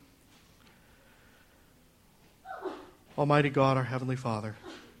Almighty God, our Heavenly Father,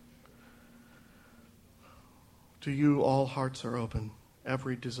 to you all hearts are open,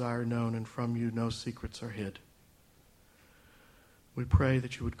 every desire known, and from you no secrets are hid. We pray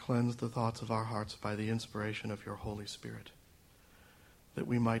that you would cleanse the thoughts of our hearts by the inspiration of your Holy Spirit, that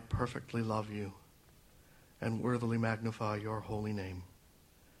we might perfectly love you and worthily magnify your holy name.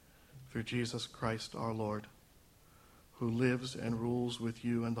 Through Jesus Christ our Lord, who lives and rules with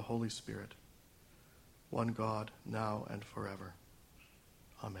you and the Holy Spirit, one God, now and forever.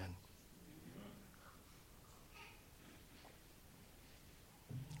 Amen.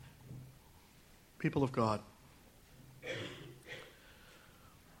 People of God,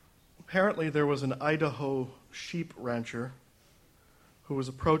 apparently there was an Idaho sheep rancher who was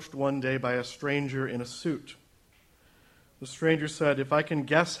approached one day by a stranger in a suit. The stranger said, "If I can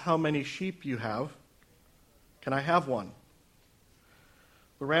guess how many sheep you have, can I have one?"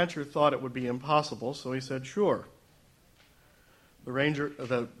 The rancher thought it would be impossible, so he said, "Sure."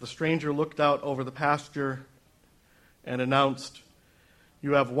 The stranger looked out over the pasture and announced,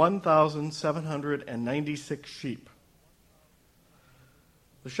 "You have 1,796 sheep."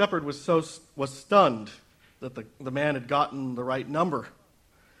 The shepherd was stunned that the man had gotten the right number.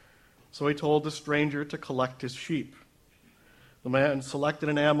 So he told the stranger to collect his sheep. The man selected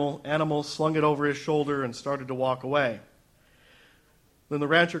an animal, slung it over his shoulder, and started to walk away. Then the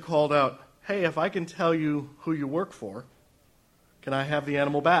rancher called out, "Hey, if I can tell you who you work for, can I have the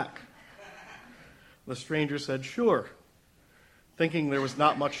animal back?" The stranger said, "Sure," thinking there was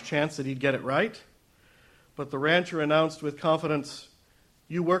not much chance that he'd get it right. But the rancher announced with confidence,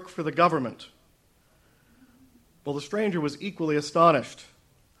 "You work for the government." Well, the stranger was equally astonished.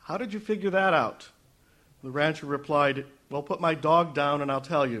 "How did you figure that out?" The rancher replied, "Well, put my dog down and I'll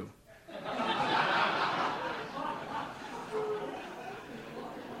tell you."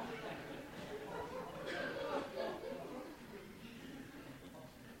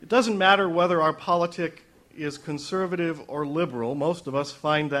 It doesn't matter whether our politic is conservative or liberal. Most of us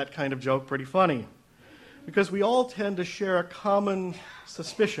find that kind of joke pretty funny, because we all tend to share a common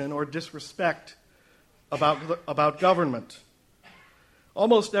suspicion or disrespect about government.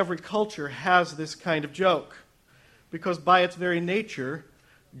 Almost every culture has this kind of joke, because by its very nature,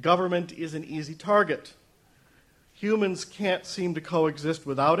 government is an easy target. Humans can't seem to coexist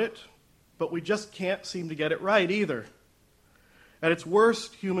without it, but we just can't seem to get it right either. At its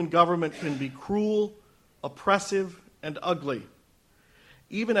worst, human government can be cruel, oppressive, and ugly.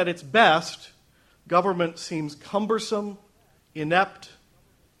 Even at its best, government seems cumbersome, inept,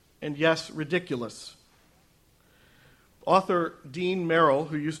 and yes, ridiculous. Author Dean Merrill,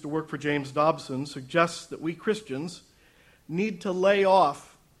 who used to work for James Dobson, suggests that we Christians need to lay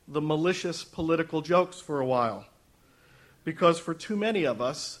off the malicious political jokes for a while, because for too many of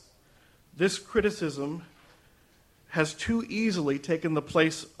us, this criticism has too easily taken the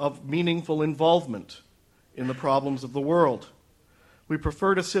place of meaningful involvement in the problems of the world. We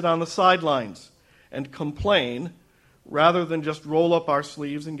prefer to sit on the sidelines and complain rather than just roll up our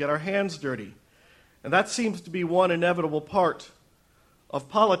sleeves and get our hands dirty. And that seems to be one inevitable part of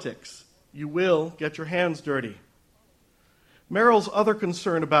politics. You will get your hands dirty. Merrill's other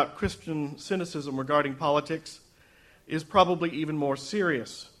concern about Christian cynicism regarding politics is probably even more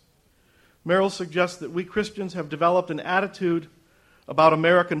serious. Merrill suggests that we Christians have developed an attitude about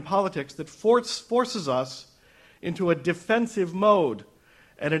American politics that forces us into a defensive mode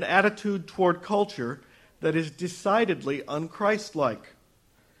and an attitude toward culture that is decidedly un-Christ-like.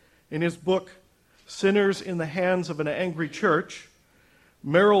 In his book, Sinners in the Hands of an Angry Church,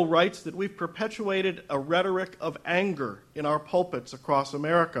 Merrill writes that we've perpetuated a rhetoric of anger in our pulpits across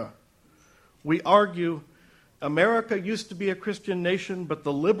America. We argue, America used to be a Christian nation, but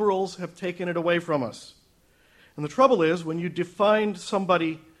the liberals have taken it away from us. And the trouble is, when you define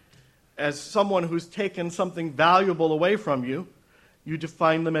somebody as someone who's taken something valuable away from you, you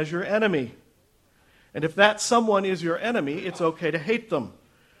define them as your enemy. And if that someone is your enemy, it's okay to hate them.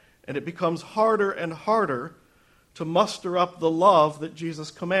 And it becomes harder and harder to muster up the love that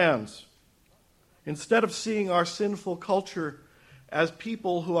Jesus commands. Instead of seeing our sinful culture as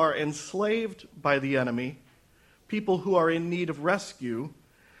people who are enslaved by the enemy, people who are in need of rescue,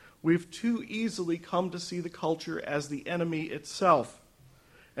 we've too easily come to see the culture as the enemy itself,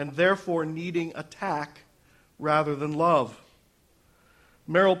 and therefore needing attack rather than love.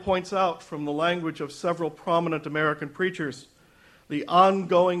 Merrill points out from the language of several prominent American preachers the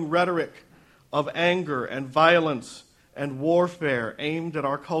ongoing rhetoric of anger and violence and warfare aimed at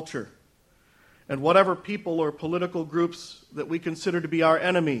our culture. And whatever people or political groups that we consider to be our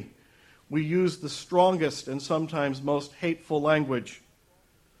enemy, we use the strongest and sometimes most hateful language.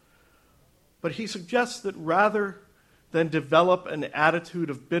 But he suggests that rather then develop an attitude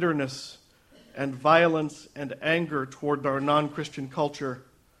of bitterness and violence and anger toward our non-Christian culture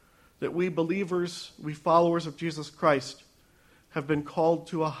that we believers, we followers of Jesus Christ, have been called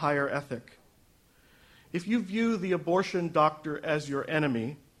to a higher ethic. If you view the abortion doctor as your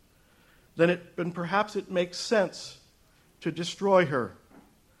enemy, then perhaps it makes sense to destroy her.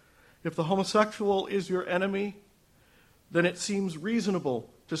 If the homosexual is your enemy, then it seems reasonable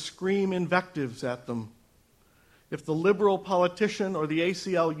to scream invectives at them. If the liberal politician or the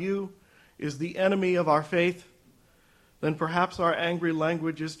ACLU is the enemy of our faith, then perhaps our angry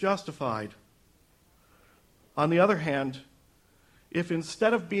language is justified. On the other hand, if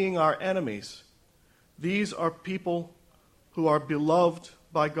instead of being our enemies, these are people who are beloved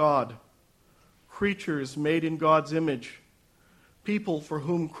by God, creatures made in God's image, people for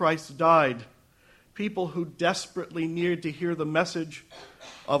whom Christ died, people who desperately need to hear the message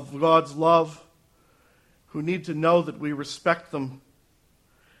of God's love, who need to know that we respect them.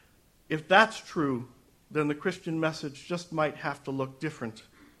 If that's true, then the Christian message just might have to look different.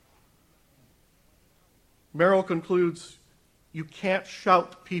 Merrill concludes, you can't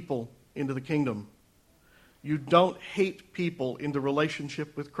shout people into the kingdom. You don't hate people into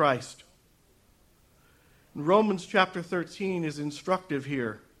relationship with Christ. Romans chapter 13 is instructive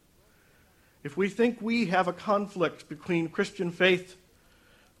here. If we think we have a conflict between Christian faith,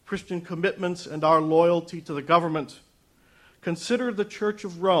 Christian commitments, and our loyalty to the government, consider the Church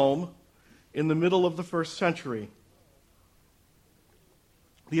of Rome in the middle of the first century.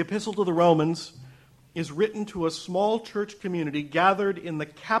 The Epistle to the Romans is written to a small church community gathered in the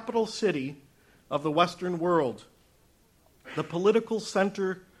capital city of the Western world, the political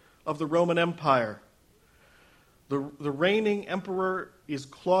center of the Roman Empire. The reigning emperor is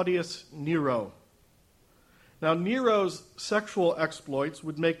Claudius Nero. Now, Nero's sexual exploits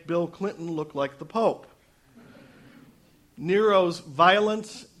would make Bill Clinton look like the Pope. Nero's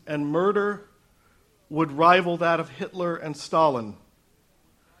violence and murder would rival that of Hitler and Stalin.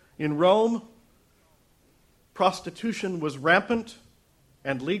 In Rome, prostitution was rampant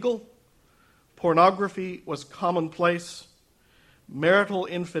and legal. Pornography was commonplace. Marital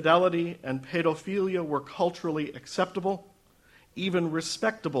infidelity and pedophilia were culturally acceptable, even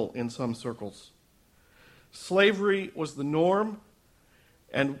respectable in some circles. Slavery was the norm,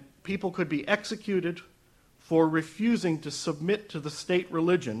 and people could be executed for refusing to submit to the state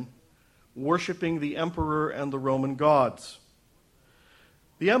religion, worshiping the emperor and the Roman gods.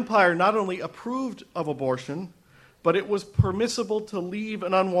 The empire not only approved of abortion, but it was permissible to leave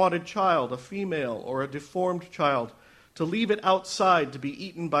an unwanted child, a female or a deformed child, to leave it outside to be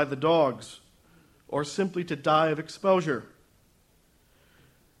eaten by the dogs, or simply to die of exposure.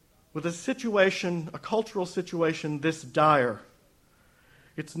 With a cultural situation this dire,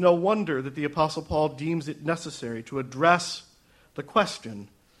 it's no wonder that the Apostle Paul deems it necessary to address the question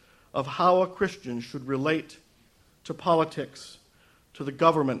of how a Christian should relate to politics, to the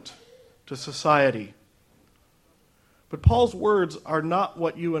government, to society. But Paul's words are not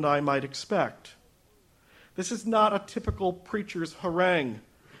what you and I might expect. This is not a typical preacher's harangue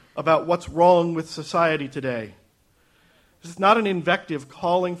about what's wrong with society today. This is not an invective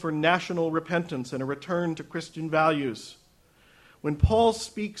calling for national repentance and a return to Christian values. When Paul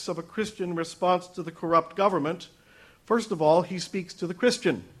speaks of a Christian response to the corrupt government, first of all, he speaks to the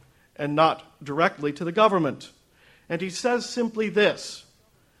Christian and not directly to the government. And he says simply this: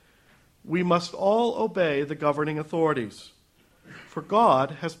 we must all obey the governing authorities, for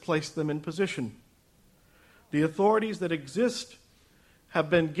God has placed them in position. The authorities that exist have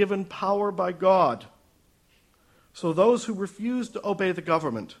been given power by God. So those who refuse to obey the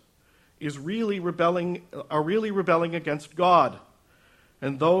government are really rebelling against God,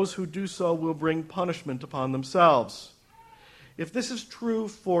 and those who do so will bring punishment upon themselves. If this is true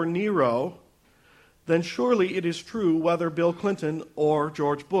for Nero, then surely it is true whether Bill Clinton or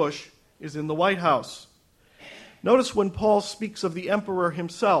George Bush is in the White House. Notice when Paul speaks of the emperor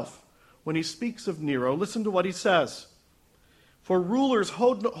himself, when he speaks of Nero, listen to what he says. For rulers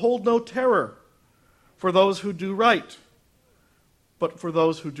hold no terror for those who do right, but for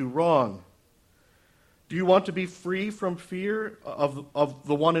those who do wrong. Do you want to be free from fear of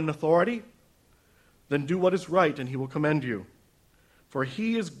the one in authority? Then do what is right, and he will commend you. For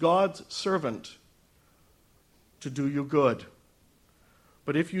he is God's servant to do you good.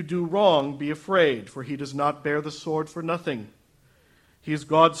 But if you do wrong, be afraid, for he does not bear the sword for nothing. He is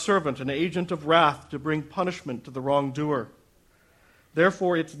God's servant, an agent of wrath to bring punishment to the wrongdoer.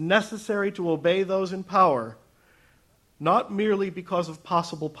 Therefore, it's necessary to obey those in power, not merely because of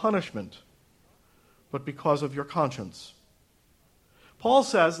possible punishment, but because of your conscience. Paul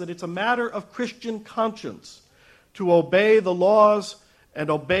says that it's a matter of Christian conscience to obey the laws and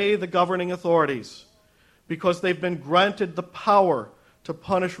obey the governing authorities, because they've been granted the power to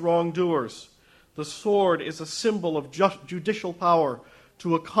punish wrongdoers. The sword is a symbol of judicial power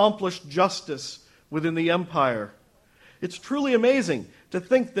to accomplish justice within the empire. It's truly amazing to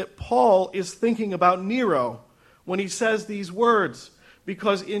think that Paul is thinking about Nero when he says these words,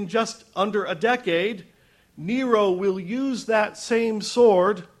 because in just under a decade, Nero will use that same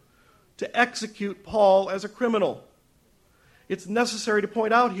sword to execute Paul as a criminal. It's necessary to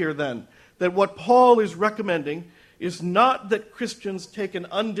point out here, then, that what Paul is recommending is not that Christians take an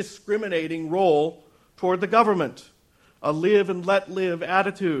undiscriminating role toward the government, a live and let live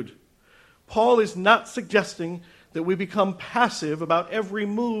attitude. Paul is not suggesting that we become passive about every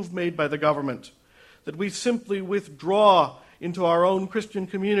move made by the government, that we simply withdraw into our own Christian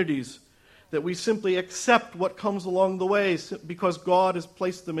communities, that we simply accept what comes along the way because God has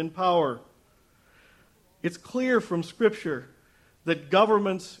placed them in power. It's clear from Scripture that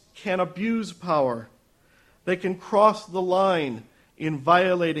governments can abuse power. They can cross the line in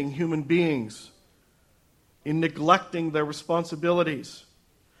violating human beings, in neglecting their responsibilities.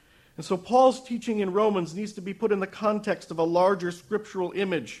 And so Paul's teaching in Romans needs to be put in the context of a larger scriptural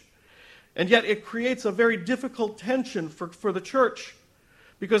image. And yet it creates a very difficult tension for the church,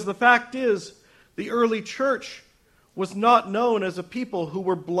 because the fact is, the early church was not known as a people who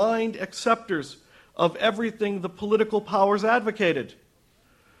were blind acceptors of everything the political powers advocated.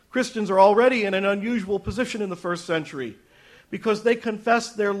 Christians are already in an unusual position in the first century because they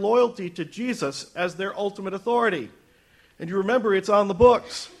confess their loyalty to Jesus as their ultimate authority. And you remember, it's on the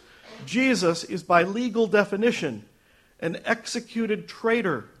books. Jesus is, by legal definition, an executed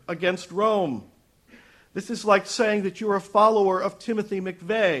traitor against Rome. This is like saying that you're a follower of Timothy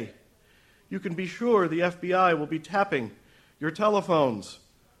McVeigh. You can be sure the FBI will be tapping your telephones.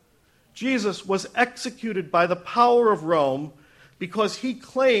 Jesus was executed by the power of Rome because he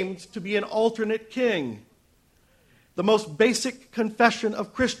claimed to be an alternate king. The most basic confession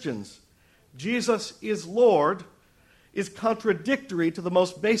of Christians, Jesus is Lord, is contradictory to the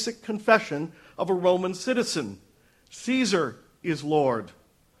most basic confession of a Roman citizen. Caesar is Lord.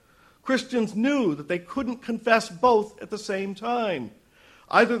 Christians knew that they couldn't confess both at the same time.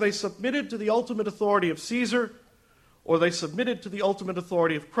 Either they submitted to the ultimate authority of Caesar, or they submitted to the ultimate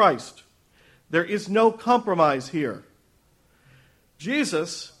authority of Christ. There is no compromise here.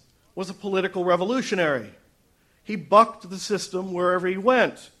 Jesus was a political revolutionary. He bucked the system wherever he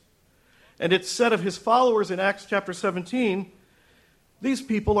went. And it's said of his followers in Acts chapter 17, these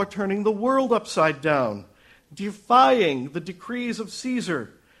people are turning the world upside down, defying the decrees of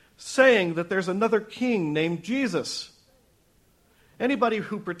Caesar, saying that there's another king named Jesus. Anybody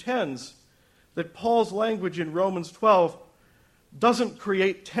who pretends that Paul's language in Romans 12 doesn't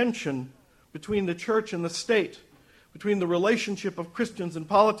create tension between the church and the state, between the relationship of Christians and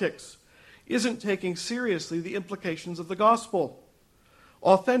politics, isn't taking seriously the implications of the gospel.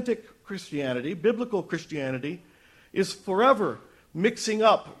 Authentic Christianity, biblical Christianity, is forever mixing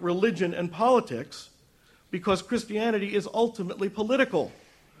up religion and politics because Christianity is ultimately political.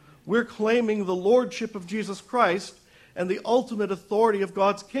 We're claiming the lordship of Jesus Christ and the ultimate authority of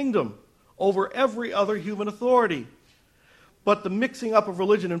God's kingdom over every other human authority. But the mixing up of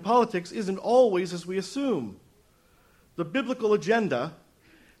religion and politics isn't always as we assume. The biblical agenda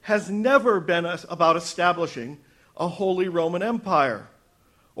has never been about establishing a holy Roman Empire,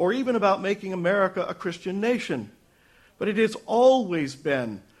 or even about making America a Christian nation. But it has always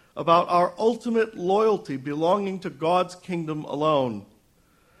been about our ultimate loyalty belonging to God's kingdom alone.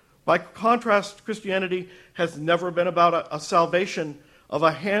 By contrast, Christianity has never been about a salvation of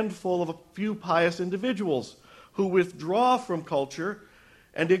a handful of a few pious individuals who withdraw from culture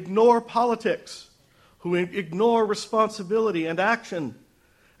and ignore politics, who ignore responsibility and action,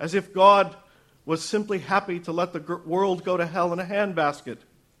 as if God was simply happy to let the world go to hell in a handbasket.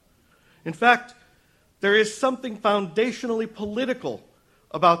 In fact, there is something foundationally political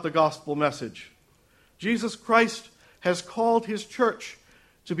about the gospel message. Jesus Christ has called his church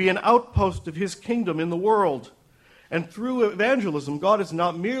to be an outpost of his kingdom in the world. And through evangelism, God is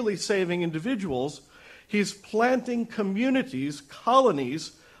not merely saving individuals, he's planting communities,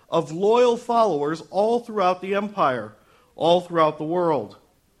 colonies of loyal followers all throughout the empire, all throughout the world.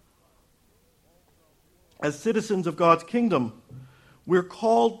 As citizens of God's kingdom, we're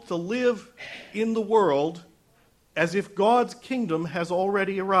called to live in the world as if God's kingdom has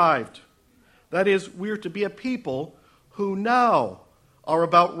already arrived. That is, we're to be a people who now are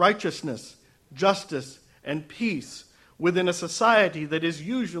about righteousness, justice, and peace within a society that is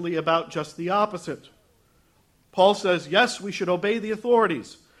usually about just the opposite. Paul says, yes, we should obey the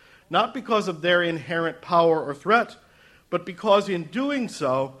authorities. not because of their inherent power or threat, but because in doing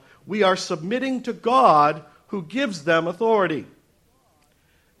so, we are submitting to God who gives them authority.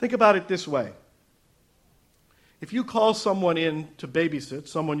 Think about it this way. If you call someone in to babysit,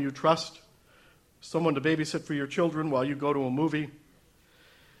 someone you trust, someone to babysit for your children while you go to a movie,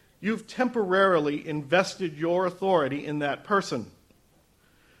 you've temporarily invested your authority in that person.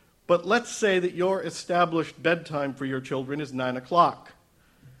 But let's say that your established bedtime for your children is 9 o'clock,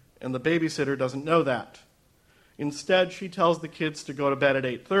 and the babysitter doesn't know that. Instead, she tells the kids to go to bed at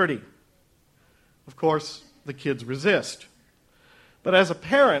 8:30. Of course, the kids resist. But as a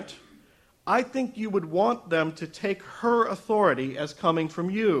parent, I think you would want them to take her authority as coming from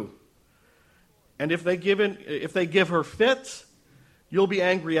you. And if they give her fits, you'll be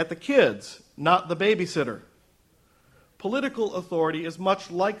angry at the kids, not the babysitter. Political authority is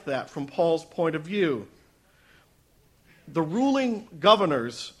much like that from Paul's point of view. The ruling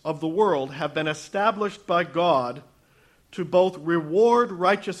governors of the world have been established by God to both reward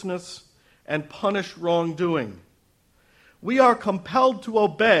righteousness and punish wrongdoing. We are compelled to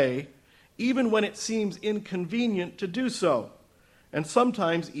obey even when it seems inconvenient to do so, and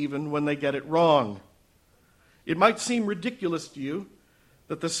sometimes even when they get it wrong. It might seem ridiculous to you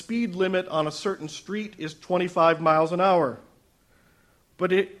that the speed limit on a certain street is 25 miles an hour,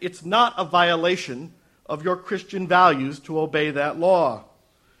 but it's not a violation of your Christian values to obey that law.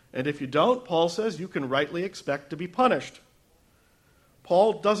 And if you don't, Paul says you can rightly expect to be punished.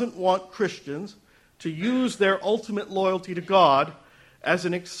 Paul doesn't want Christians to use their ultimate loyalty to God as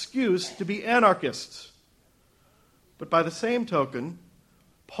an excuse to be anarchists. But by the same token,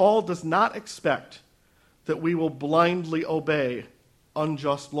 Paul does not expect that we will blindly obey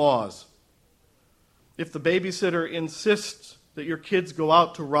unjust laws. If the babysitter insists that your kids go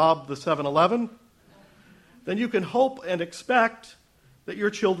out to rob the 7-Eleven, then you can hope and expect that your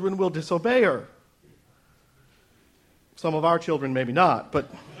children will disobey her. Some of our children maybe not, but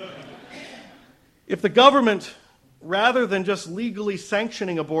if the government, rather than just legally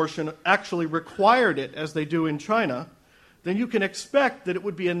sanctioning abortion, actually required it as they do in China, then you can expect that it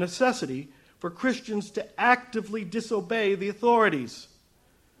would be a necessity for Christians to actively disobey the authorities.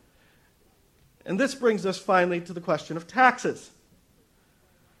 And this brings us finally to the question of taxes.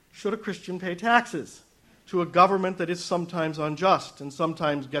 Should a Christian pay taxes to a government that is sometimes unjust and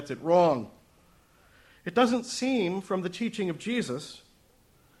sometimes gets it wrong? It doesn't seem from the teaching of Jesus,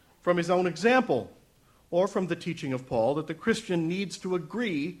 from his own example, or from the teaching of Paul, that the Christian needs to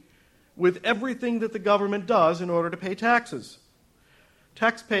agree with everything that the government does in order to pay taxes.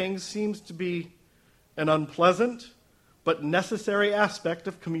 Tax paying seems to be an unpleasant but necessary aspect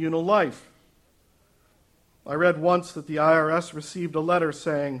of communal life. I read once that the IRS received a letter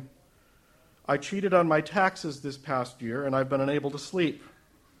saying, "I cheated on my taxes this past year and I've been unable to sleep.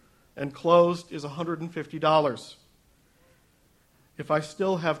 Enclosed is $150. If I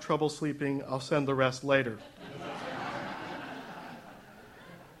still have trouble sleeping, I'll send the rest later."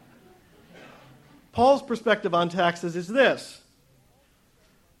 Paul's perspective on taxes is this.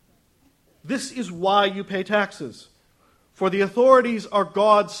 This is why you pay taxes. For the authorities are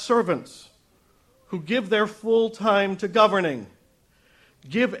God's servants who give their full time to governing.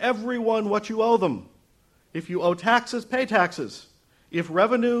 Give everyone what you owe them. If you owe taxes, pay taxes. If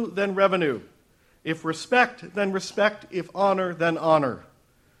revenue, then revenue. If respect, then respect. If honor, then honor.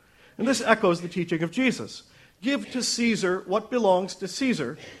 And this echoes the teaching of Jesus. Give to Caesar what belongs to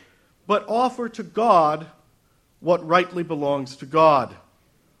Caesar, but offer to God what rightly belongs to God.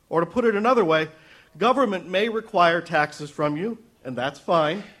 Or to put it another way, government may require taxes from you, and that's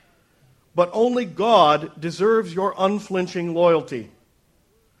fine, but only God deserves your unflinching loyalty.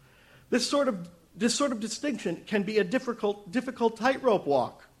 This sort of distinction can be a difficult tightrope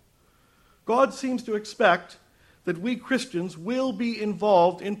walk. God seems to expect that we Christians will be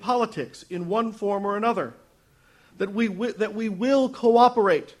involved in politics in one form or another, that we will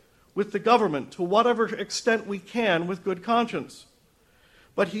cooperate with the government to whatever extent we can with good conscience.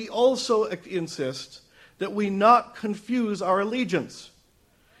 But he also insists that we not confuse our allegiance.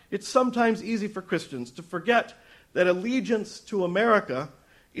 It's sometimes easy for Christians to forget that allegiance to America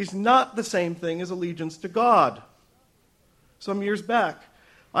is not the same thing as allegiance to God. Some years back,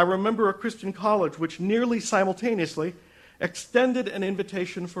 I remember a Christian college which nearly simultaneously extended an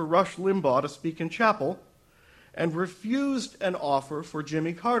invitation for Rush Limbaugh to speak in chapel and refused an offer for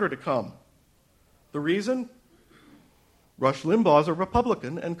Jimmy Carter to come. The reason? Rush Limbaugh is a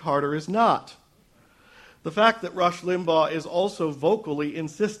Republican and Carter is not. The fact that Rush Limbaugh is also vocally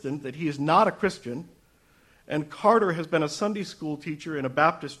insistent that he is not a Christian, and Carter has been a Sunday school teacher in a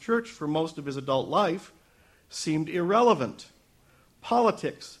Baptist church for most of his adult life, seemed irrelevant.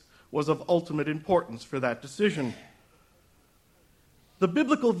 Politics was of ultimate importance for that decision. The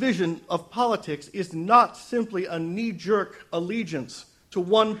biblical vision of politics is not simply a knee-jerk allegiance to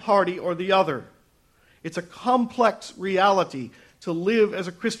one party or the other. It's a complex reality to live as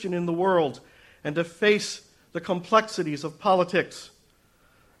a Christian in the world and to face the complexities of politics.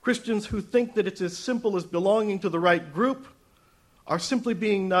 Christians who think that it's as simple as belonging to the right group are simply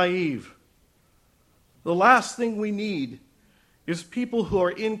being naive. The last thing we need is people who are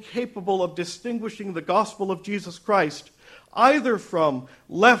incapable of distinguishing the gospel of Jesus Christ either from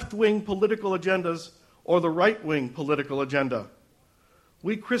left-wing political agendas or the right-wing political agenda.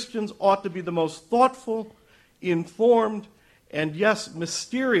 We Christians ought to be the most thoughtful, informed, and yes,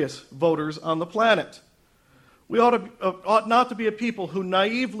 mysterious voters on the planet. We ought not to be a people who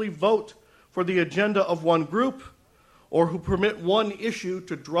naively vote for the agenda of one group or who permit one issue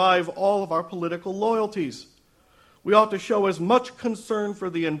to drive all of our political loyalties. We ought to show as much concern for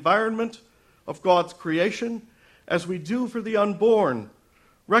the environment of God's creation as we do for the unborn,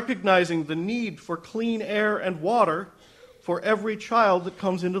 recognizing the need for clean air and water for every child that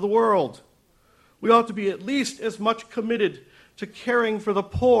comes into the world. We ought to be at least as much committed to caring for the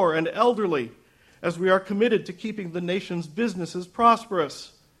poor and elderly as we are committed to keeping the nation's businesses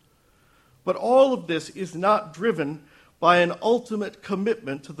prosperous. But all of this is not driven by an ultimate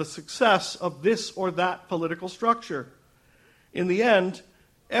commitment to the success of this or that political structure. In the end,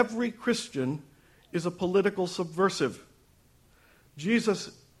 every Christian is a political subversive.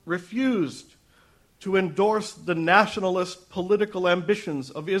 Jesus refused to endorse the nationalist political ambitions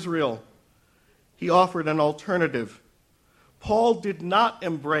of Israel. He offered an alternative. Paul did not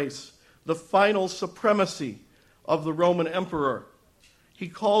embrace the final supremacy of the Roman emperor. He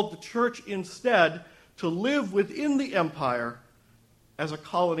called the church instead to live within the empire as a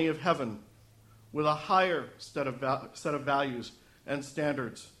colony of heaven with a higher set of values and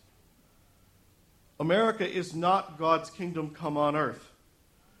standards. America is not God's kingdom come on earth.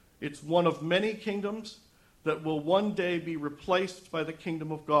 It's one of many kingdoms that will one day be replaced by the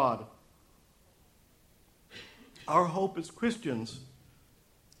kingdom of God. Our hope as Christians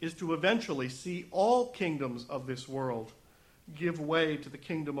is to eventually see all kingdoms of this world give way to the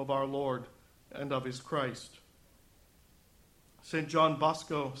kingdom of our Lord and of his Christ. St. John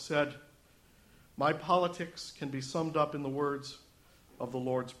Bosco said, "My politics can be summed up in the words of the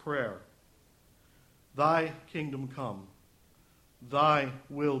Lord's Prayer. Thy kingdom come, thy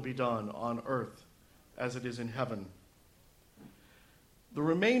will be done on earth as it is in heaven." The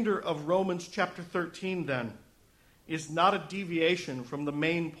remainder of Romans chapter 13, then, is not a deviation from the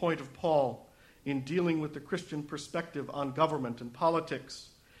main point of Paul in dealing with the Christian perspective on government and politics.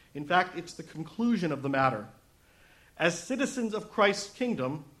 In fact, it's the conclusion of the matter. As citizens of Christ's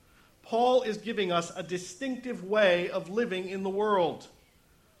kingdom, Paul is giving us a distinctive way of living in the world,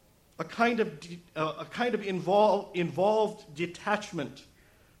 a kind of involved detachment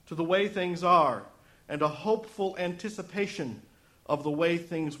to the way things are, and a hopeful anticipation of the way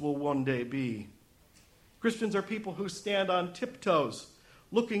things will one day be. Christians are people who stand on tiptoes,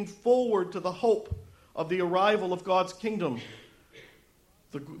 looking forward to the hope of the arrival of God's kingdom,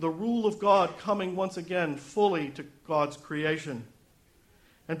 the rule of God coming once again fully to God's creation.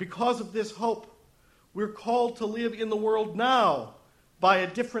 And because of this hope, we're called to live in the world now by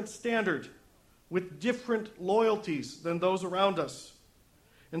a different standard, with different loyalties than those around us.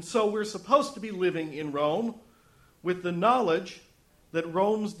 And so we're supposed to be living in Rome with the knowledge that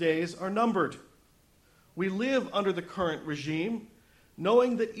Rome's days are numbered. We live under the current regime,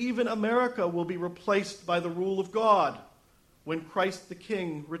 knowing that even America will be replaced by the rule of God when Christ the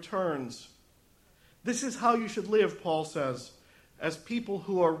King returns. This is how you should live, Paul says, as people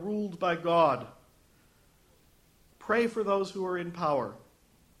who are ruled by God. Pray for those who are in power.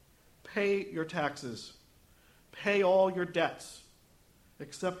 Pay your taxes. Pay all your debts,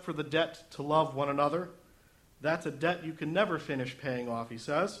 except for the debt to love one another. That's a debt you can never finish paying off, he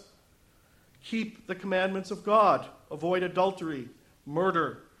says. Keep the commandments of God. Avoid adultery,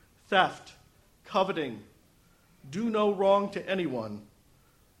 murder, theft, coveting. Do no wrong to anyone,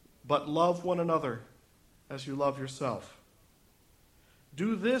 but love one another as you love yourself.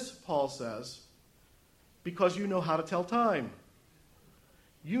 Do this, Paul says, because you know how to tell time.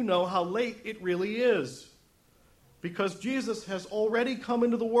 You know how late it really is, because Jesus has already come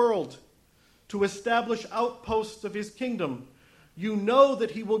into the world to establish outposts of his kingdom. You know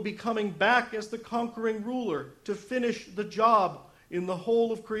that he will be coming back as the conquering ruler to finish the job in the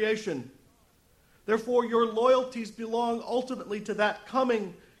whole of creation. Therefore, your loyalties belong ultimately to that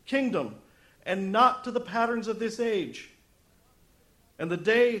coming kingdom and not to the patterns of this age. And the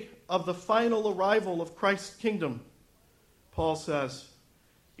day of the final arrival of Christ's kingdom, Paul says,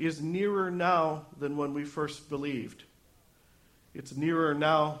 is nearer now than when we first believed. It's nearer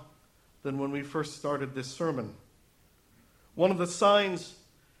now than when we first started this sermon. One of the signs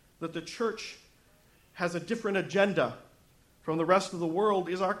that the church has a different agenda from the rest of the world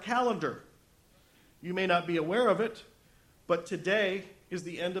is our calendar. You may not be aware of it, but today is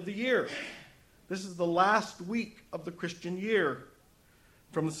the end of the year. This is the last week of the Christian year.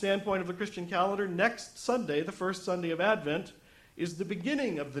 From the standpoint of the Christian calendar, next Sunday, the first Sunday of Advent, is the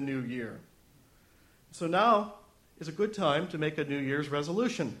beginning of the new year. So now is a good time to make a New Year's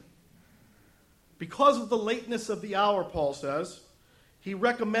resolution. Because of the lateness of the hour, Paul says, he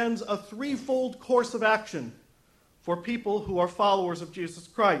recommends a threefold course of action for people who are followers of Jesus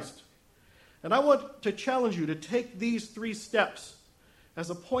Christ. And I want to challenge you to take these 3 steps as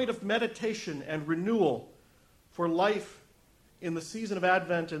a point of meditation and renewal for life in the season of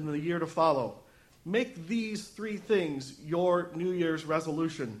Advent and the year to follow. Make these 3 things your New Year's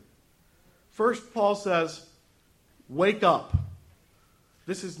resolution. First, Paul says, wake up.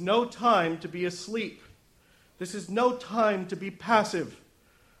 This is no time to be asleep. This is no time to be passive.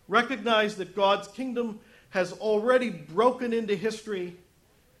 Recognize that God's kingdom has already broken into history,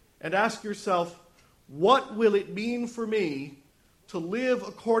 and ask yourself, what will it mean for me to live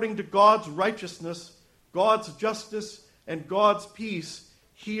according to God's righteousness, God's justice, and God's peace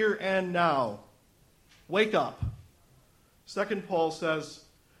here and now? Wake up. Second, Paul says,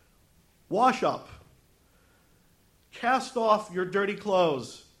 wash up. Cast off your dirty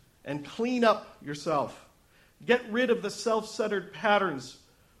clothes and clean up yourself. Get rid of the self-centered patterns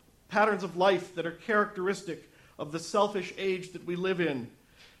of life that are characteristic of the selfish age that we live in.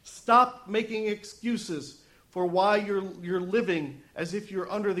 Stop making excuses for why you're living as if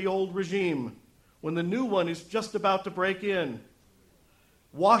you're under the old regime when the new one is just about to break in.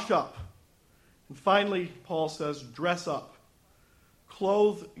 Wash up. And finally, Paul says, dress up.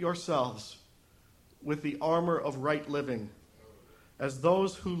 Clothe yourselves with the armor of right living. As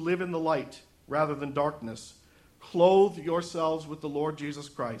those who live in the light rather than darkness, clothe yourselves with the Lord Jesus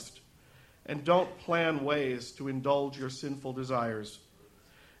Christ. And don't plan ways to indulge your sinful desires.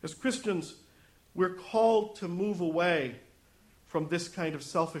 As Christians, we're called to move away from this kind of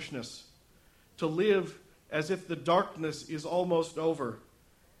selfishness, to live as if the darkness is almost over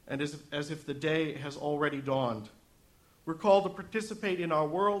and as if the day has already dawned. We're called to participate in our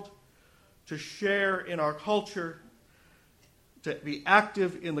world, to share in our culture, to be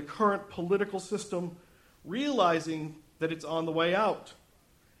active in the current political system, realizing that it's on the way out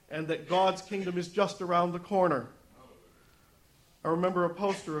and that God's kingdom is just around the corner. I remember a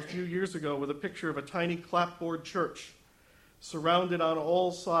poster a few years ago with a picture of a tiny clapboard church surrounded on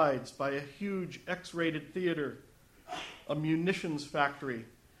all sides by a huge X-rated theater, a munitions factory,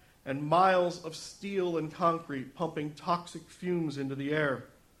 and miles of steel and concrete pumping toxic fumes into the air.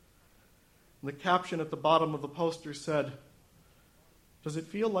 And the caption at the bottom of the poster said, "Does it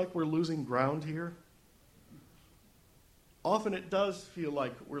feel like we're losing ground here?" Often it does feel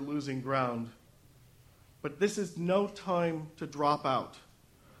like we're losing ground. But this is no time to drop out.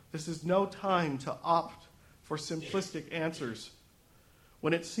 This is no time to opt for simplistic answers.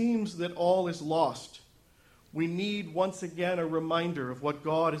 When it seems that all is lost, we need once again a reminder of what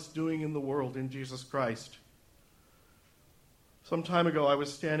God is doing in the world in Jesus Christ. Some time ago, I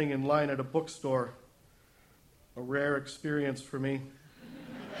was standing in line at a bookstore, a rare experience for me.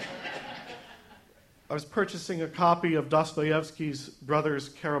 I was purchasing a copy of Dostoevsky's Brothers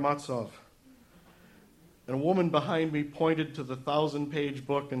Karamazov. And a woman behind me pointed to the 1,000-page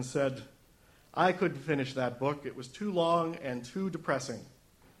book and said, "I couldn't finish that book. It was too long and too depressing."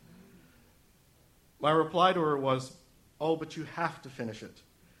 My reply to her was, "Oh, but you have to finish it.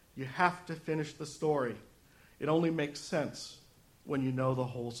 You have to finish the story. It only makes sense when you know the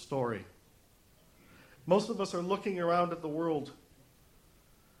whole story." Most of us are looking around at the world,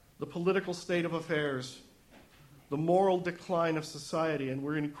 the political state of affairs, the moral decline of society, and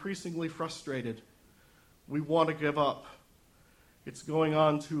we're increasingly frustrated. We want to give up. It's going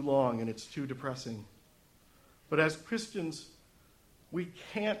on too long and it's too depressing. But as Christians, we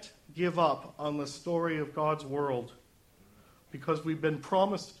can't give up on the story of God's world because we've been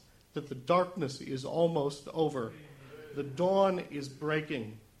promised that the darkness is almost over. The dawn is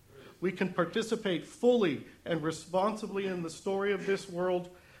breaking. We can participate fully and responsibly in the story of this world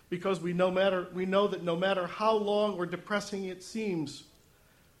because we know that no matter how long or depressing it seems,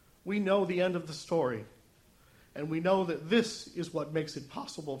 we know the end of the story. And we know that this is what makes it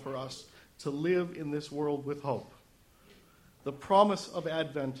possible for us to live in this world with hope. The promise of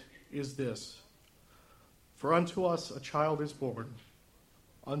Advent is this: "For unto us a child is born,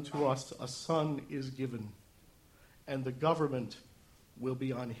 unto us a son is given, and the government will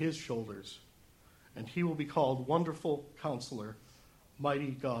be on his shoulders, and he will be called Wonderful Counselor,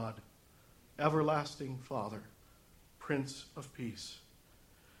 Mighty God, Everlasting Father, Prince of Peace.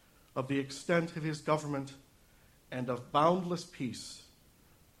 Of the extent of his government and of boundless peace,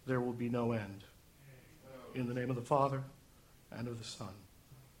 there will be no end. In the name of the Father, and of the Son,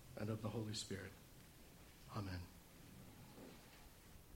 and of the Holy Spirit. Amen.